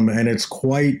system, and it's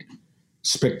quite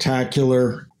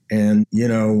spectacular. And,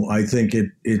 I think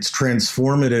it's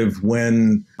transformative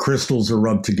when crystals are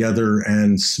rubbed together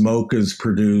and smoke is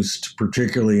produced,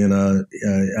 particularly in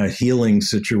a healing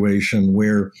situation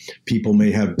where people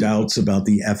may have doubts about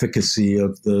the efficacy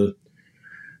of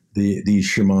these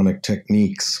shamanic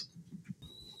techniques.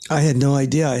 I had no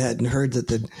idea. I hadn't heard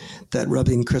that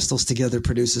rubbing crystals together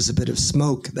produces a bit of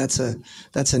smoke. That's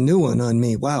a new one on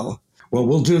me. Wow. Well,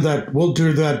 we'll do that. We'll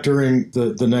do that during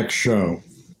the next show.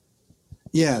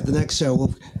 Yeah, the next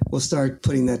show we'll start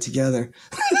putting that together.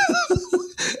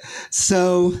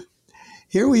 So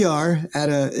here we are at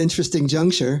an interesting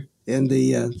juncture in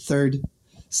the third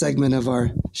segment of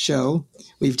our show.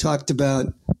 We've talked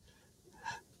about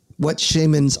what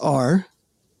shamans are,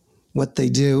 what they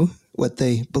do, what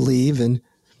they believe, and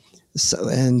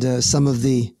some of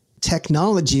the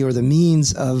technology or the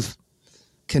means of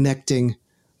connecting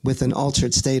with an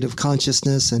altered state of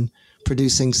consciousness and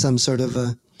producing some sort of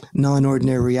a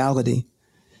non-ordinary reality.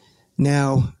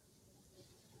 Now,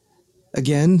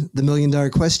 again, the million-dollar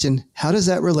question, how does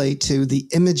that relate to the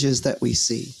images that we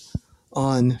see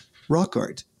on rock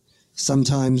art?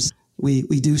 Sometimes we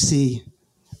do see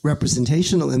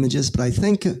representational images, but I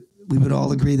think we would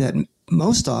all agree that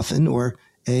most often, or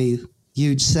a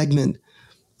huge segment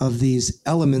of these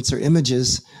elements or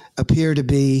images, appear to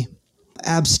be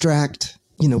abstract,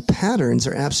 patterns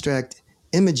or abstract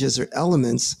images or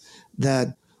elements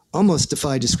that almost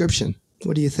defy description.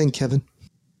 What do you think, Kevin?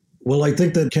 Well, I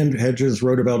think that Ken Hedges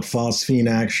wrote about phosphine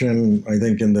action, I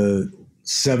think in the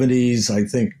 70s. I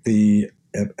think the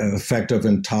effect of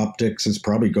entoptics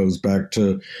probably goes back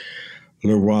to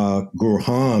Leroy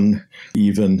Gourhan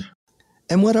even.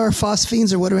 And what are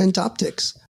phosphines or what are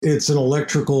entoptics? It's an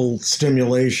electrical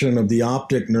stimulation of the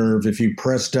optic nerve. If you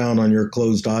press down on your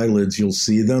closed eyelids, you'll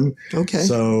see them. Okay.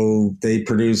 So they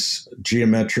produce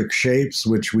geometric shapes,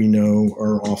 which we know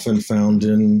are often found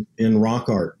in rock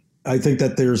art. I think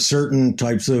that there's certain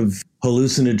types of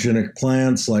hallucinogenic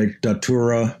plants like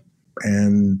datura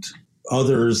and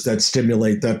others that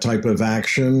stimulate that type of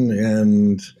action.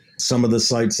 And some of the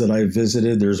sites that I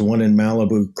visited, there's one in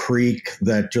Malibu Creek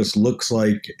that just looks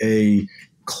like a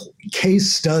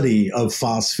case study of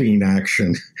phosphine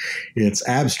action. It's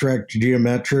abstract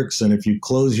geometrics, and if you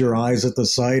close your eyes at the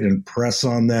site and press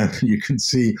on them, you can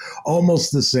see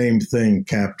almost the same thing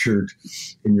captured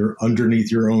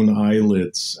underneath your own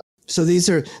eyelids. So these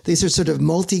are sort of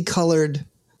multicolored,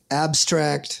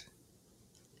 abstract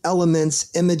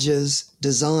elements, images,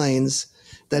 designs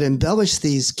that embellish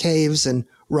these caves and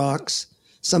rocks.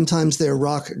 Sometimes they're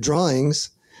rock drawings,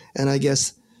 and I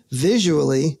guess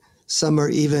visually some are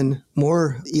even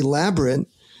more elaborate,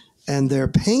 and they're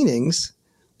paintings,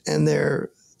 and they're,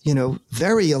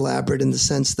 very elaborate in the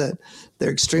sense that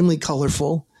they're extremely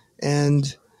colorful.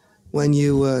 And when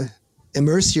you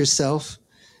immerse yourself,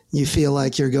 you feel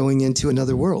like you're going into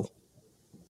another world.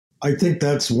 I think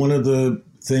that's one of the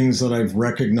things that I've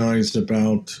recognized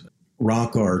about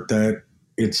rock art, that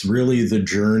it's really the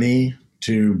journey,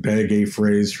 to beg a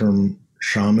phrase from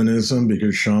shamanism,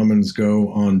 because shamans go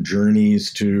on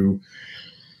journeys to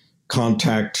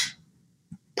contact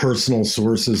personal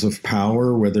sources of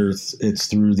power, whether it's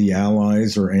through the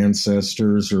allies or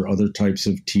ancestors or other types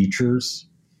of teachers.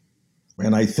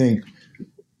 And I think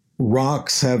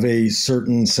rocks have a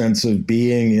certain sense of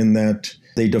being in that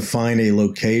they define a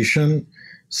location.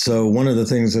 So one of the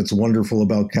things that's wonderful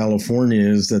about California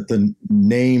is that the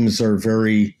names are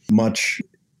very much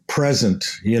present.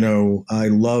 I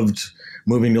loved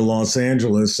moving to Los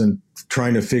Angeles and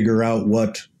trying to figure out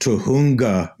what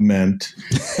Tuhunga meant.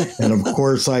 And of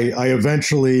course, I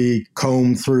eventually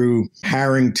combed through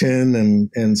Harrington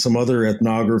and some other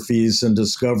ethnographies and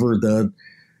discovered that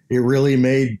it really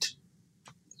made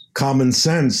common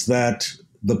sense that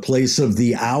the place of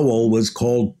the owl was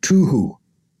called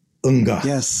Tuhunga.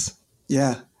 Yes.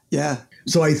 Yeah. Yeah.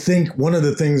 So I think one of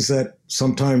the things that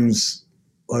sometimes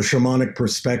a shamanic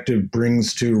perspective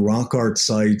brings to rock art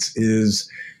sites is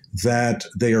that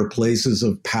they are places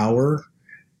of power.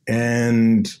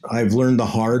 And I've learned the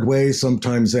hard way.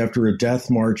 Sometimes after a death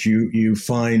march, you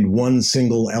find one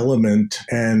single element.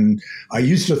 And I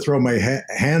used to throw my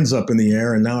hands up in the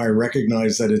air, and now I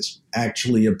recognize that it's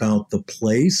actually about the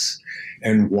place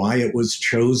and why it was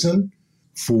chosen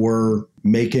for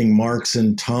making marks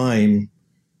in time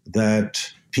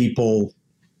that people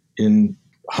in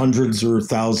hundreds or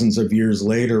thousands of years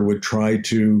later would try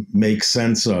to make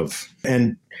sense of.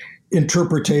 And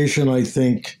interpretation, I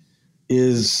think,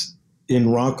 is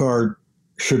in rock art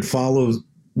should follow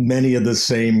many of the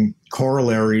same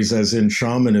corollaries as in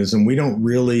shamanism. We don't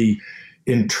really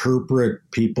interpret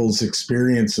people's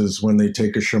experiences when they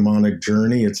take a shamanic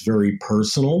journey. It's very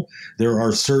personal. There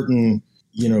are certain,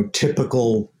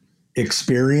 typical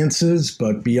experiences,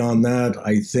 but beyond that,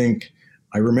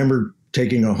 I remember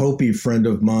taking a Hopi friend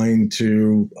of mine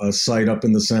to a site up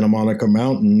in the Santa Monica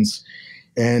Mountains,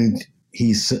 and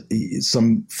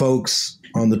some folks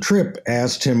on the trip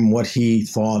asked him what he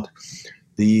thought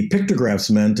the pictographs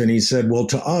meant, and he said, well,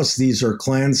 to us, these are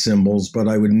clan symbols, but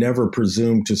I would never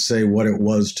presume to say what it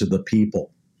was to the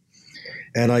people.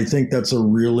 And I think that's a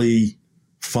really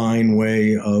fine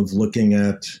way of looking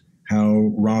at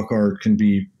how rock art can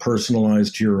be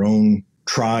personalized to your own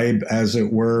tribe, as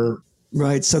it were.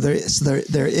 Right. So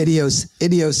they're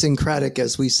idiosyncratic,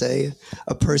 as we say,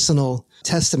 a personal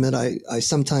testament. I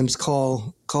sometimes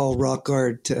call rock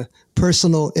art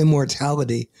personal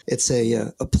immortality. It's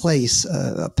a place,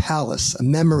 a palace, a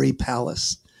memory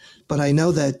palace. But I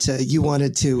know that you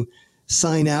wanted to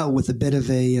sign out with a bit of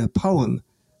a poem.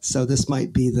 So this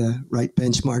might be the right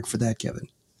benchmark for that, Kevin.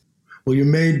 Well, you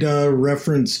made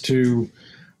reference to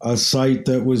a site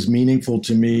that was meaningful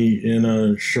to me in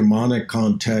a shamanic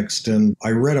context. And I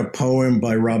read a poem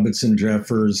by Robinson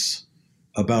Jeffers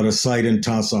about a site in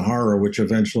Tassajara, which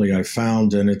eventually I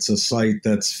found. And it's a site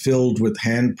that's filled with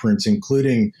handprints,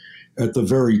 including at the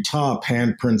very top,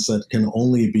 handprints that can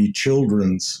only be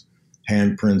children's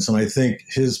handprints. And I think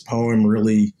his poem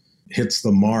really hits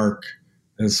the mark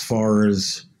as far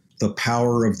as the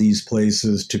power of these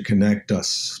places to connect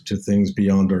us to things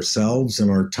beyond ourselves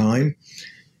and our time.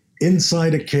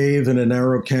 Inside a cave in a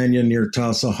narrow canyon near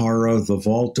Tassajara, the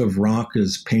vault of rock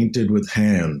is painted with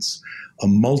hands. A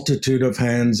multitude of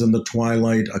hands in the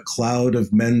twilight, a cloud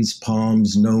of men's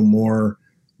palms, no more,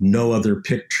 no other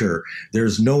picture.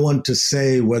 There's no one to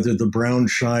say whether the brown,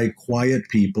 shy, quiet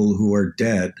people who are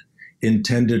dead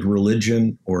intended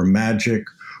religion or magic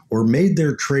or made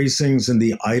their tracings in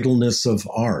the idleness of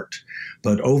art.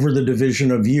 But over the division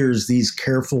of years, these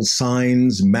careful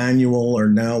signs, manual, are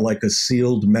now like a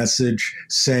sealed message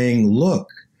saying, look,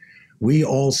 we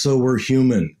also were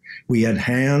human. We had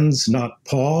hands, not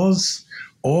paws.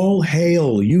 All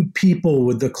hail, you people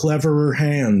with the cleverer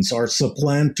hands, our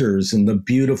supplanters in the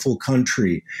beautiful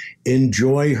country.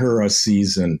 Enjoy her a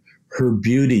season, her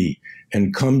beauty,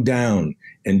 and come down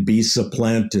and be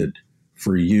supplanted,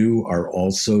 for you are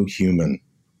also human.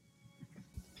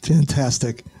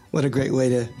 Fantastic. What a great way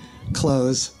to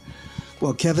close.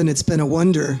 Well, Kevin, it's been a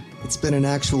wonder. It's been an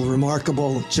actual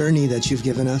remarkable journey that you've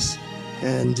given us,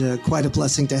 and quite a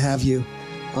blessing to have you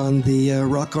on the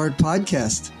Rock Art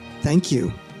Podcast. Thank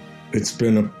you. It's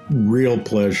been a real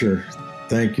pleasure.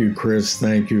 Thank you, Chris.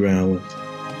 Thank you, Alan.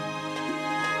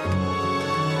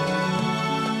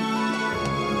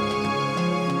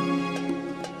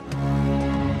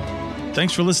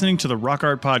 Thanks for listening to the Rock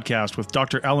Art Podcast with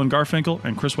Dr. Alan Garfinkel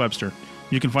and Chris Webster.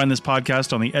 You can find this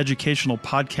podcast on the educational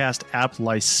podcast app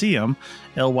Lyceum,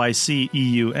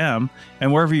 Lyceum,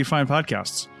 and wherever you find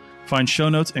podcasts. Find show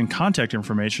notes and contact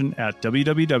information at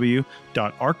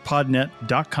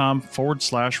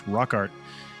www.arcpodnet.com/rockart.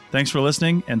 Thanks for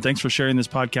listening, and thanks for sharing this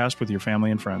podcast with your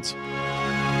family and friends.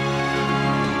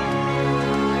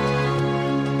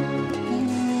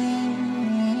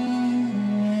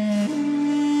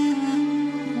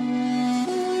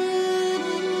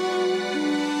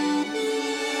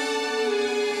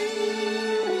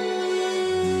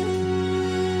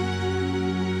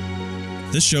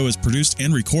 This show is produced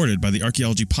and recorded by the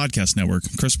Archaeology Podcast Network,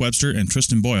 Chris Webster and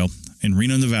Tristan Boyle, in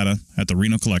Reno, Nevada, at the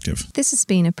Reno Collective. This has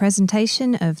been a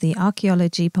presentation of the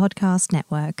Archaeology Podcast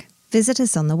Network. Visit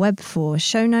us on the web for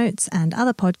show notes and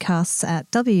other podcasts at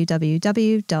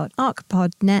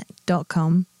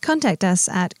www.arcpodnet.com. Contact us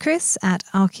at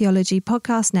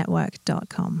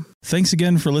chris@archaeologypodcastnetwork.com. Thanks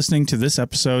again for listening to this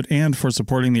episode and for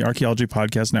supporting the Archaeology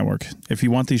Podcast Network. If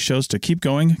you want these shows to keep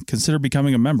going, consider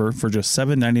becoming a member for just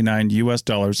 $7.99 US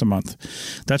a month.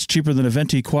 That's cheaper than a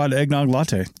venti quad eggnog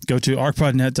latte. Go to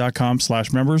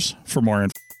arcpodnet.com/members for more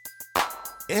info.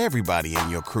 Everybody in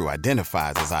your crew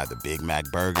identifies as either Big Mac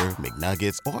Burger,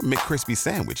 McNuggets, or McCrispy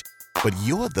Sandwich. But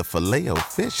you're the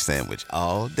Filet-O-Fish Sandwich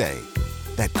all day.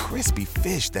 That crispy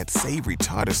fish, that savory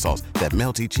tartar sauce, that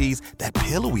melty cheese, that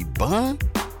pillowy bun.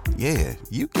 Yeah,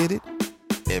 you get it.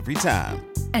 Every time.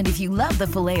 And if you love the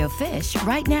Filet-O-Fish,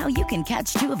 right now you can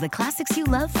catch two of the classics you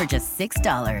love for just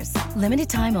 $6. Limited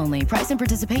time only. Price and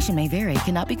participation may vary.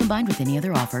 Cannot be combined with any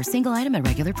other offer. Single item at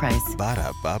regular price.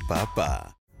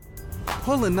 Ba-da-ba-ba-ba.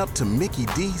 Pulling up to Mickey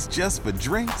D's just for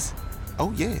drinks?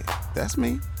 Oh yeah, that's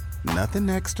me. Nothing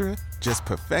extra, just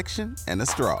perfection and a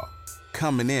straw.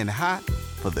 Coming in hot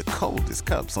for the coldest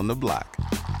cups on the block.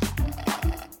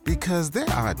 Because there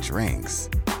are drinks.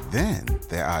 Then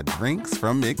there are drinks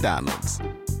from McDonald's.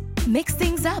 Mix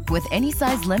things up with any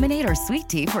size lemonade or sweet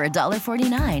tea for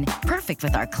 $1.49. Perfect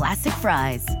with our classic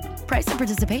fries. Price and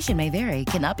participation may vary.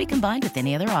 Cannot be combined with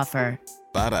any other offer.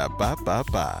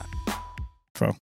 Ba-da-ba-ba-ba.